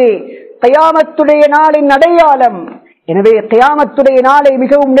உண்டாகுவது கியாமத்துடைய நாளின் அடையாளம். எனவே கியாமத்துடைய நாளை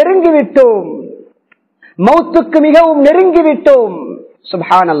மிகவும் நெருங்கிவிட்டோம், மௌத்துக்கு மிகவும் நெருங்கிவிட்டோம்.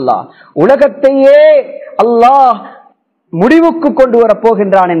 சுப்ஹானல்லாஹ். உலகத்தையே அல்லாஹ் முடிவுக்கு கொண்டு வர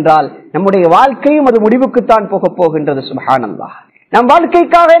போகின்றான் என்றால் நம்முடைய வாழ்க்கையும் அது முடிவுக்குத்தான் போக போகின்றது. சுப்ஹானல்லாஹ். நம்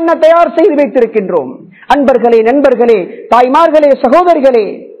வாழ்க்கைக்காக என்ன தயார் செய்து வைத்திருக்கின்றோம்? அன்பர்களே, நண்பர்களே, தாய்மார்களே, சகோதரிகளே,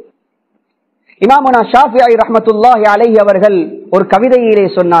 இமாமுனா ஷாஃபிஈ ரஹ்மத்துல்லாஹி அலைஹி அவர்கள் ஒரு கவிதையிலே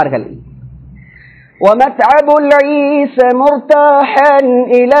சொன்னார்கள், وَمَتْعَبُ الْعِيسَ مُرْتَاحًا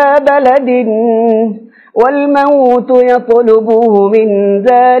إِلَى بَلَدٍ وَالْمَوْتُ يَطْلُبُهُ مِنْ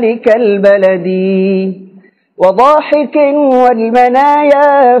ذَلِكَ الْبَلَدِ وَضَاحِكٍ وَالْمَنَايَا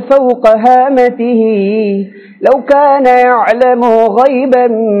فَوْقَ هَامَتِهِ لَوْ كَانَ يَعْلَمُ غَيْبًا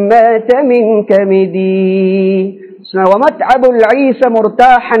مَاتَ مِنْ كَمِدِي وَمَتْعَبُ الْعِيسَ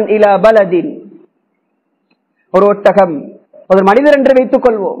مُرْتَاحًا إِلَى بَلَدٍ. ஒரு ஒட்டகம், ஒரு மனிதர் என்று வைத்துக்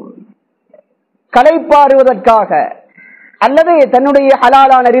கொள்வோம், களைப்பாறுவதற்காக அல்லது தன்னுடைய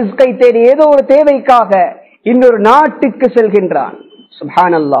ஹலாலான ரிஸ்கை தேடி ஏதோ ஒரு தேவைக்காக இன்னொரு நாட்டுக்கு செல்கின்றான்.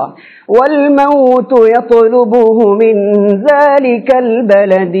 சுப்ஹானல்லாஹ். வல் மௌது யத்லுபுஹு மின் ஸாலிகல்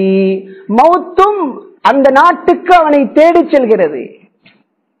பலதி. மௌத்தும் அந்த நாட்டுக்கு அவனை தேடி செல்கிறது.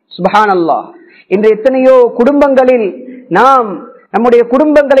 சுப்ஹானல்லாஹ். இன்று எத்தனையோ குடும்பங்களில் நாம் நம்முடைய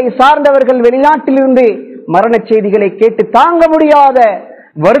குடும்பங்களை சார்ந்தவர்கள் வெளிநாட்டிலிருந்து மரண செய்திகளை கேட்டு தாங்க முடியாத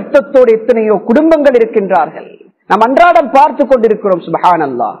வருத்தத்தோடு எத்தனையோ குடும்பங்கள் இருக்கின்றார்கள். நாம் அன்றாடம் பார்த்து கொண்டிருக்கிறோம்.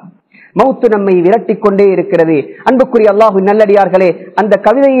 சுப்ஹானல்லாஹ். மௌத்து நம்மை விரட்டிக் கொண்டே இருக்கிறது. அன்புக்குரிய அல்லாஹ்வின் நல்லடியார்களே, அந்த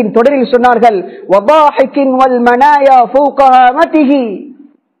கவிதையின் தொடரில் சொன்னார்கள், வபாஹிகின் வல் மனாயா ஃபௌக ஹாமதிஹி.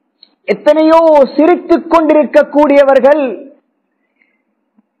 எத்தனையோ சிரித்துக் கொண்டிருக்க கூடியவர்கள்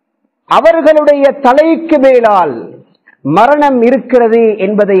அவர்களுடைய தலைக்கு மேலால் மரணம் இருக்கிறது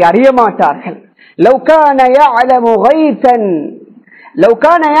என்பதை அறிய மாட்டார்கள். லவ் கான யஅலமு கைதன் லவ்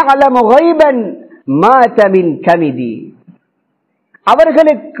கான யஅலமு கைபன் மாத மின் கமிதி.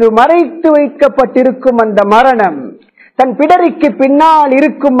 அவர்களுக்கு மறைத்து வைக்கப்பட்டிருக்கும் அந்த மரணம், தன் பிடரிக்கு பின்னால்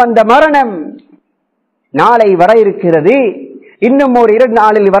இருக்கும் அந்த மரணம் நாளை வர இருக்கிறது, இன்னும் ஒரு 2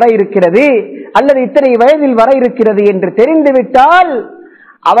 நாளில் வர இருக்கிறது, அல்லது இத்தனை வயதில் வர இருக்கிறது என்று தெரிந்துவிட்டால்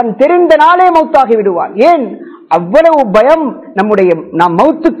அவன் தெரிந்த நாளே மௌத்தாகி விடுவான். ஏன் அவ்வளவு பயம்? நாம்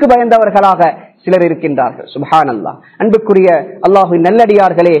மௌத்துக்கு பயந்தவர்களாக சிலர் இருக்கின்றார்கள். சுப்ஹானல்லாஹ். அன்புக்குரிய அல்லாஹ்வின்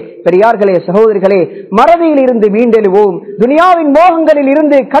நல்லடியார்களே, பெரியார்களே, சகோதரிகளே, மறதியில் இருந்து மீண்டெழுவோம், துனியாவின் மோகங்களில்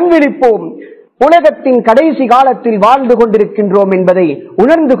இருந்து கண்விழிப்போம். உலகத்தின் கடைசி காலத்தில் வாழ்ந்து கொண்டிருக்கின்றோம் என்பதை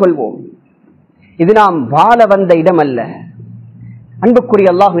உணர்ந்து கொள்வோம். இது நாம் வாழ வந்த இடம் அல்ல. அன்புக்குரிய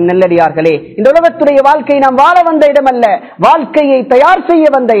அல்லாஹ்வின் நல்லடியார்களே, இந்த உலகத்துடைய வாழ்க்கை நாம் வாழ வந்த இடம் அல்ல, வாழ்க்கையை தயார் செய்ய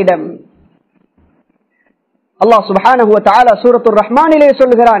வந்த இடம். அல்லாஹ் சுப்ஹானஹு வ தஆலா சூரத்துர் ரஹ்மானிலே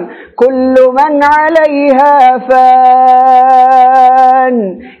சொல்கிறான், குல்லு மன் அலைஹா ஃபான்.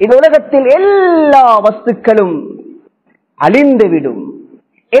 இந்த உலகத்தில் எல்லா வஸ்துக்களும் அழிந்துவிடும்,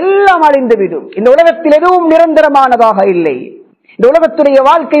 எல்லாம் அழிந்துவிடும். இந்த உலகத்தில் எதுவும் நிரந்தரமானதாக இல்லை. இந்த உலகத்துடைய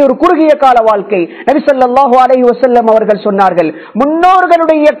வாழ்க்கை ஒரு குறுகிய கால வாழ்க்கை. நபி ஸல்லல்லாஹு அலைஹி வஸல்லம் அவர்கள் சொன்னார்கள்,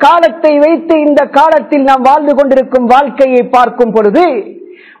 முன்னோர்களுடைய காலத்தை வைத்து இந்த காலத்தில் நாம் வாழ்ந்து கொண்டிருக்கும் வாழ்க்கையை பார்க்கும் பொழுது,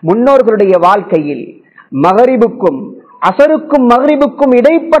 முன்னோர்களுடைய வாழ்க்கையில் மகரிபுக்கும் அசருக்கும் மகரிபுக்கும்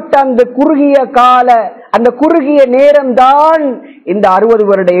இடைப்பட்ட அந்த குறுகிய கால, அந்த குறுகிய நேரம் தான் இந்த 60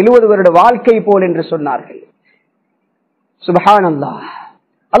 வருட 70 வருட வாழ்க்கை போல் என்று சொன்னார்கள். சுப்ஹானல்லாஹ்.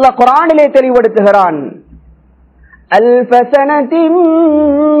 அல்லாஹ் குர்ஆனிலே தெளிவுபடுத்துகிறான், அல்ஃப ஸனதின்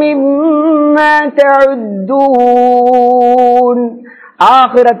மிம்மா தஉத்தூன்,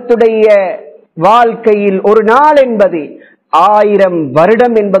 ஆகிரத்துடைய வாழ்க்கையில் ஒரு நாள் என்பது 1000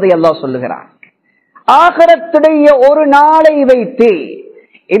 வருடம் என்பதை அல்லாஹ் சொல்லுகிறான். ஆகிரத்துடைய ஒரு நாளை வைத்து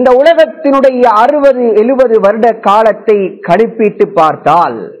இந்த உலகத்தினுடைய 60-70 வருட காலத்தை கணிப்பிட்டு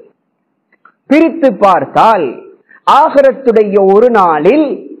பார்த்தால், பிரித்து பார்த்தால், ஆகிரத்துடைய ஒரு நாளில்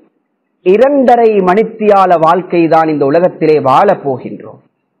 2.5 மணித்தியால வாழ்க்கை தான் இந்த உலகத்திலே வாழ போகின்றோம்.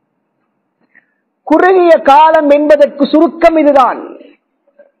 குறுகிய காலம் என்பதற்கு சுருக்கம் இதுதான்.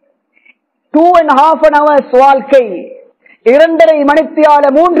 2.5 hours வாழ்க்கை, 2.5 மணித்தியால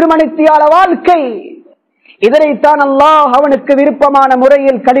 3 மணித்தியால வாழ்க்கை. இதனைத்தான் அல்லாஹ் அவனுக்கு விருப்பமான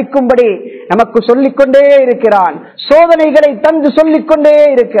முறையில் கழிக்கும்படி நமக்கு சொல்லிக்கொண்டே இருக்கிறான். சோதனைகளை தந்து சொல்லிக்கொண்டே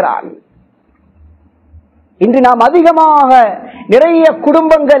இருக்கிறான். இன்று நாம் அதிகமாக நிறைய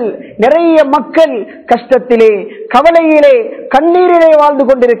குடும்பங்கள், நிறைய மக்கள் கஷ்டத்திலே, கவலையிலே, கண்ணீரிலே வாழ்ந்து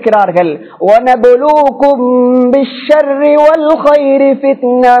கொண்டிருக்கிறார்கள்.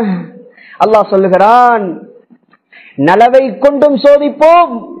 அல்லாஹ் சொல்லுகிறான், நலவை கொண்டும்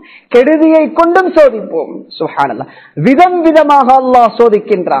சோதிப்போம், கெடுதியை கொண்டும் சோதிப்போம். சுப்ஹானல்லாஹ். விதம் விதமாக அல்லாஹ்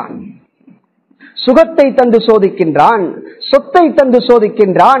சோதிக்கின்றான். சுகத்தை தந்து சோதிக்கின்றான், சொத்தை தந்து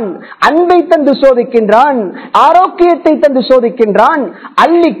சோதிக்கின்றான், அன்பை தந்து சோதிக்கின்றான், ஆரோக்கியத்தை தந்து சோதிக்கின்றான்,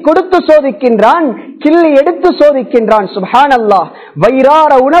 அள்ளி கொடுத்து சோதிக்கின்றான், கிள்ளி எடுத்து சோதிக்கின்றான். சுப்ஹானல்லாஹ்.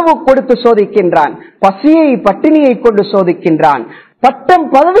 வயிறார உணவு கொடுத்து சோதிக்கின்றான், பசியை பட்டினியை கொண்டு சோதிக்கின்றான், பட்டம்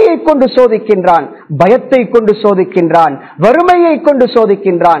பதவியை கொண்டு சோதிக்கின்றான், பயத்தை கொண்டு சோதிக்கின்றான், வறுமையை கொண்டு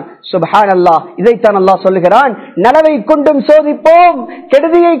சோதிக்கின்றான். சுப்ஹானல்லாஹ். இதைத்தான் அல்லாஹ் சொல்லுகிறான், நலவை கொண்டும் சோதிப்போம்,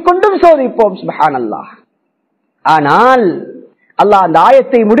 கெடுதியை கொண்டும் சோதிப்போம். சுப்ஹானல்லாஹ். ஆனால் அல்லாஹ் அந்த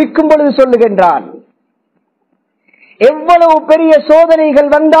ஆயத்தை முடிக்கும் பொழுது சொல்லுகின்றான், எவ்வளவு பெரிய சோதனைகள்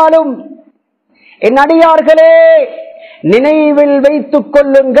வந்தாலும் என் அடியார்களே நினைவில் வைத்துக்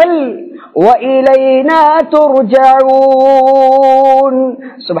கொள்ளுங்கள்,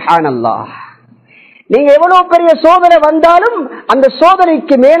 சுப்ஹானல்லாஹ். நீங்க எவ்வளவு பெரிய சோதனை வந்தாலும் அந்த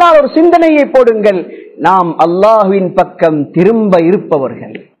சோதனைக்கு மேலால் ஒரு சிந்தனையை போடுங்கள், நாம் அல்லாஹ்வின் பக்கம் திரும்ப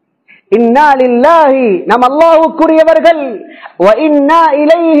இருப்பவர்கள். இன்னா லில்லாஹி, நாம் அல்லாஹ்வுக்குரியவர்கள், வ இன்னா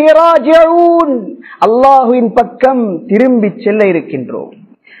இலைஹி ராஜிஊன், அல்லாஹ்வின் பக்கம் திரும்பி செல்ல இருக்கின்றோம்,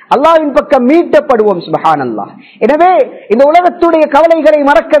 அல்லாஹ்வின் பக்கம் மீட்டப்படுவோம். சுப்ஹானல்லாஹ். எனவே இந்த உலகத்துடைய கவலைகளை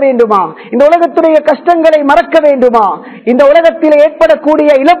மறக்க வேண்டுமா? இந்த உலகத்துடைய கஷ்டங்களை மறக்க வேண்டுமா? இந்த உலகத்தில் ஏற்படக்கூடிய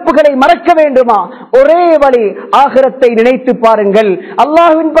இழப்புகளை மறக்க வேண்டுமா? ஒரே வழி, ஆகிரத்தை நினைத்து பாருங்கள்,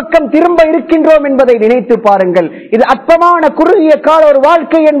 அல்லாஹ்வின் பக்கம் திரும்ப இருக்கின்றோம் என்பதை நினைத்து பாருங்கள். இது அற்பமான குறுகிய கால ஒரு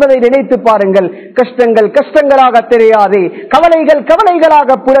வாழ்க்கை என்பதை நினைத்து பாருங்கள். கஷ்டங்கள் கஷ்டங்களாக தெரியாது, கவலைகள்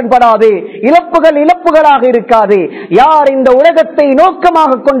கவலைகளாக புலன்படாது, இழப்புகள் இழப்புகளாக இருக்காது. யார் இந்த உலகத்தை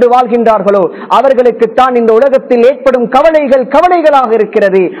நோக்கமாக கொண்டு வாழ்கின்றார்களோ அவர்களுக்கு தான் இந்த உலகத்தில் ஏற்படும் கவலைகள் கவலைகளாக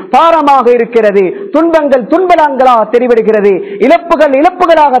இருக்கிறது, பாரமாக இருக்கிறது, துன்பங்கள் துன்பங்களாக தெரிவிடுகிறது, இழப்புகள்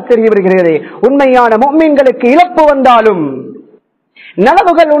இழப்புகளாக தெரிவிடுகிறது. உண்மையான முஃமின்களுக்கு இழப்பு வந்தாலும்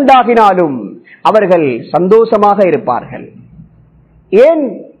நலவுகள் உண்டாகினாலும் அவர்கள் சந்தோஷமாக இருப்பார்கள். ஏன்?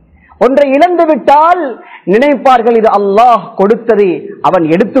 ஒன்றை இழந்து விட்டால் நினைப்பார்கள், இது அல்லாஹ் கொடுத்தது, அவன்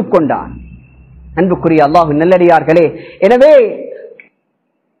எடுத்துக்கொண்டான். அன்புக்குரிய அல்லாஹ்வின் நல்லடியார்களே, எனவே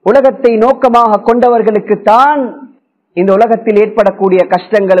உலகத்தை நோக்கமாக கொண்டவர்களுக்கு தான் இந்த உலகத்தில் ஏற்படக்கூடிய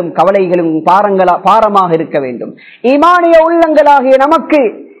கஷ்டங்களும் கவலைகளும் பாரமாக இருக்க வேண்டும். ஈமானிய உள்ளங்களாகிய நமக்கு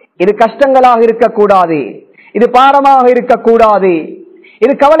இது கஷ்டங்களாக இருக்கக்கூடாது, இது பாரமாக இருக்கக்கூடாது,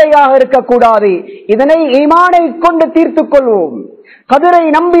 இது கவலையாக இருக்கக்கூடாது. இதனை ஈமானை கொண்டு தீர்த்துக் கொள்வோம். கதிரை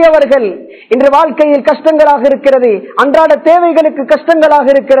நம்பியவர்கள் இன்று வாழ்க்கையில் கஷ்டங்களாக இருக்கிறது, அன்றாட தேவைகளுக்கு கஷ்டங்களாக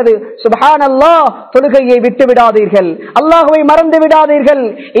இருக்கிறது. சுப்ஹானல்லாஹ். தொழுகையை விட்டு விடாதீர்கள், அல்லாஹ்வை மறந்து விடாதீர்கள்,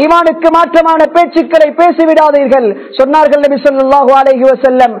 ஈமானுக்கு மாற்றமான பேச்சுக்களை பேசிவிடாதீர்கள். சொன்னார்கள் நபி ஸல்லல்லாஹு அலைஹி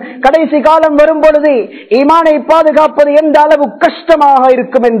வஸல்லம், கடைசி காலம் வரும் பொழுது ஈமானை பாதுகாப்பது எந்த அளவு கஷ்டமாக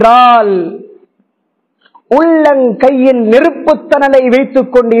இருக்கும் என்றால், உள்ளங்கையில் நெருப்புத்தணலை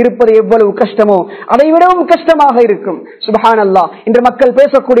வைத்துக் கொண்டு இருப்பது எவ்வளவு கஷ்டமோ அதை விடவும் கஷ்டமாக இருக்கும். சுப்ஹானல்லாஹ். இன்று மக்கள்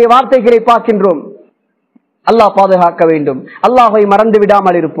பேசக்கூடிய வார்த்தைகளை பார்க்கின்றோம். அல்லாஹ் பாதுகாக்க வேண்டும். அல்லாஹ்வை மறந்து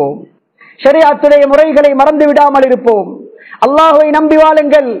விடாமல் இருப்போம், ஷரியத்துடைய முறைகளை மறந்து விடாமல் இருப்போம். அல்லாஹ்வை நம்பி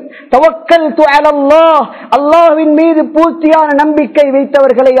வாழுங்கள். தவக்கல்து அலல்லாஹ், அல்லாஹ்வின் மீது பூர்த்தியான நம்பிக்கை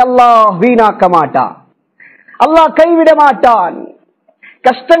வைத்தவர்களை அல்லாஹ் வீணாக்க மாட்டான், அல்லாஹ் கைவிட மாட்டான்.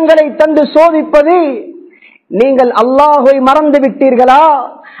 கஷ்டங்களை தந்து சோதிப்பது, நீங்கள் அல்லாஹ்வை மறந்து விட்டீர்களா,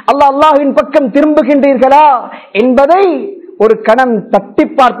 அல்லாஹ்வின் பக்கம் திரும்புகின்றீர்களா என்பதை ஒரு கணம் தட்டி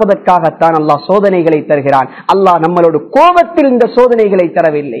பார்ப்பதற்காகத்தான் அல்லாஹ் சோதனைகளை தருகிறான். அல்லாஹ் நம்மளோட கோபத்தில் இந்த சோதனைகளை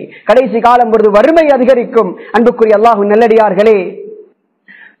தரவில்லை. கடைசி காலம் பொழுது வறுமை அதிகரிக்கும். அன்புக்குரிய அல்லாஹ்வின் நல்லடியார்களே,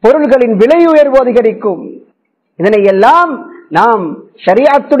 பொருள்களின் விலை உயர்வு அதிகரிக்கும். இதனை எல்லாம் நாம்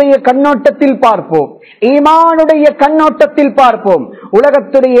ஷரியத்துடைய கண்ணோட்டத்தில் பார்ப்போம், ஈமானுடைய கண்ணோட்டத்தில் பார்ப்போம்.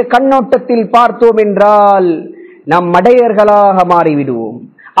 உலகத்துடைய கண்ணோட்டத்தில் பார்த்தோம் என்றால் நாம் மடையர்களாக மாறிவிடுவோம்.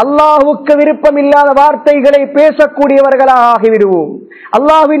 அல்லாஹ்வுக்கு விருப்பமில்லாத வார்த்தைகளை பேசக்கூடியவர்களாக ஆகிவிடுவோம்.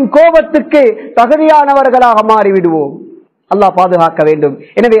 அல்லாஹ்வின் கோபத்துக்கு தகுதியானவர்களாக மாறிவிடுவோம். அல்லாஹ் பாதுகாக்க வேண்டும்.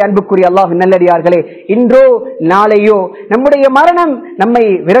 எனவே அன்புக்குரிய அல்லாஹ்வின் நல்லடியார்களே, இன்றோ நாளையோ நம்முடைய மரணம் நம்மை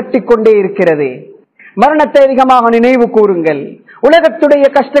விரட்டிக் கொண்டே இருக்கிறது. மரணத்தை அதிகமாக நினைவு கூறுங்கள். உலகத்துடைய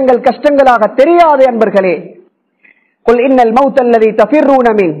கஷ்டங்கள் கஷ்டங்களாக தெரியாது அன்பர்களே. குல் இன்னல் மௌத்தல்லதி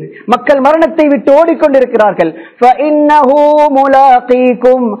தஃபிர்ரூன மின், மக்கள் மரணத்தை விட்டு ஓடிக்கொண்டிருக்கிறார்கள். ஃபஇன்னஹு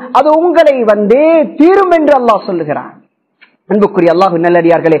முலாகீகும், அது உங்களை வந்தே தீரும் என்று அல்லாஹ் சொல்லுகிறார். அன்புக்குரிய அல்லாஹ்வின்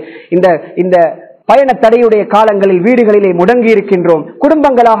நல்லடியார்களே, இந்த பயண தடையுடைய காலங்களில் வீடுகளிலே முடங்கி இருக்கின்றோம்,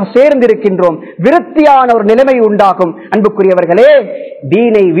 குடும்பங்களாக சேர்ந்திருக்கின்றோம், விருத்தியான ஒரு நிலைமை உண்டாகும். அன்புக்குரியவர்களே,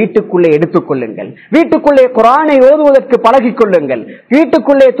 தீனை வீட்டுக்குள்ளே எடுத்துக் கொள்ளுங்கள். வீட்டுக்குள்ளே குர்ஆனை ஓதுவதற்கு பழகிக் கொள்ளுங்கள்.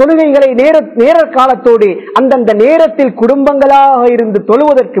 வீட்டுக்குள்ளே தொழுகைகளை நேர காலத்தோடு அந்தந்த நேரத்தில் குடும்பங்களாக இருந்து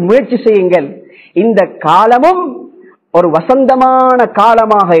தொழுவதற்கு முயற்சி செய்யுங்கள். இந்த காலமும் ஒரு வசந்தமான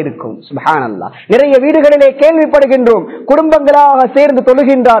காலமாக இருக்கும். சுப்ஹானல்லாஹ். நிறைய வீடுகளிலே கேள்விப்படுகின்றோம், குடும்பங்களாக சேர்ந்து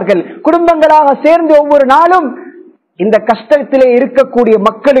தொழுகின்றார்கள், குடும்பங்களாக சேர்ந்து ஒவ்வொரு நாளும் இந்த கஷ்டத்திலே இருக்கக்கூடிய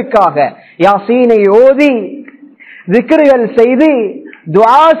மக்களுக்காக யாசீனை ஓதி திக்ருகள் செய்து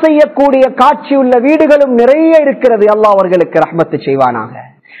துஆ செய்யக்கூடிய காட்சி உள்ள வீடுகளும் நிறைய இருக்கிறது. அல்லாஹ் அவர்களுக்கு ரஹ்மத்து செய்வானாக.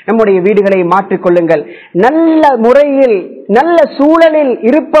 நம்முடைய வீடுகளை மாற்றிக்கொள்ளுங்கள். நல்ல முறையில் நல்ல சூழலில்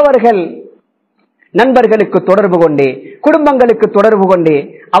இருப்பவர்கள் நண்பர்களுக்கு தொடர்பு கொண்டே, குடும்பங்களுக்கு தொடர்பு கொண்டே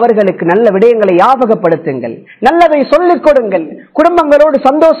அவர்களுக்கு நல்ல விடயங்களை ஞாபகப்படுத்துங்கள், நல்லதை சொல்லிக் கொடுங்கள். குடும்பங்களோடு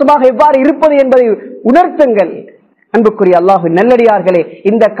சந்தோஷமாக எவ்வாறு இருப்பது என்பதை உணர்த்துங்கள். அன்புக்குரிய அல்லாஹ்வின் நல்லடியார்களே,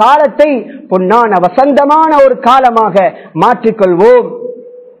 இந்த காலத்தை பொன்னான வசந்தமான ஒரு காலமாக மாற்றிக்கொள்வோம்.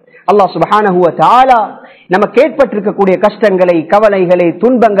 அல்லாஹ் சுப்ஹானஹு வ தஆலா நமக்கு ஏற்பட்டிருக்கக்கூடிய கஷ்டங்களை, கவலைகளை,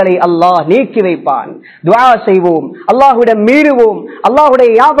 துன்பங்களை அல்லாஹ் நீக்கி வைப்பான். துஆ செய்வோம், அல்லாஹ்விடம் மீறுவோம், அல்லாஹ்வுடைய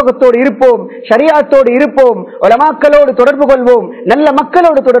ஞாபகத்தோடு இருப்போம், ஷரியத்தோடு இருப்போம், உலமாக்களோடு தொடர்பு கொள்வோம், நல்ல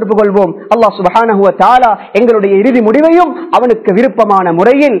மக்களோடு தொடர்பு கொள்வோம். அல்லாஹ் சுப்ஹானஹு வ தஆலா எங்களுடைய இறுதி முடிவையும் அவனுக்கு விருப்பமான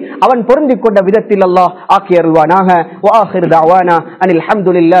முறையில் அவன் பொருந்திக் கொண்ட விதத்தில் அல்லாஹ் ஆக்கி அருள்வானாக. வ ஆகிரு தஅவானா அனில்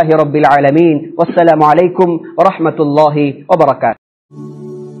ஹம்துலில்லாஹி ரப்பில் ஆலமீன். வஸ்ஸலாமு அலைக்கும் வரஹ்மத்துல்லாஹி வபரகாத்துஹு.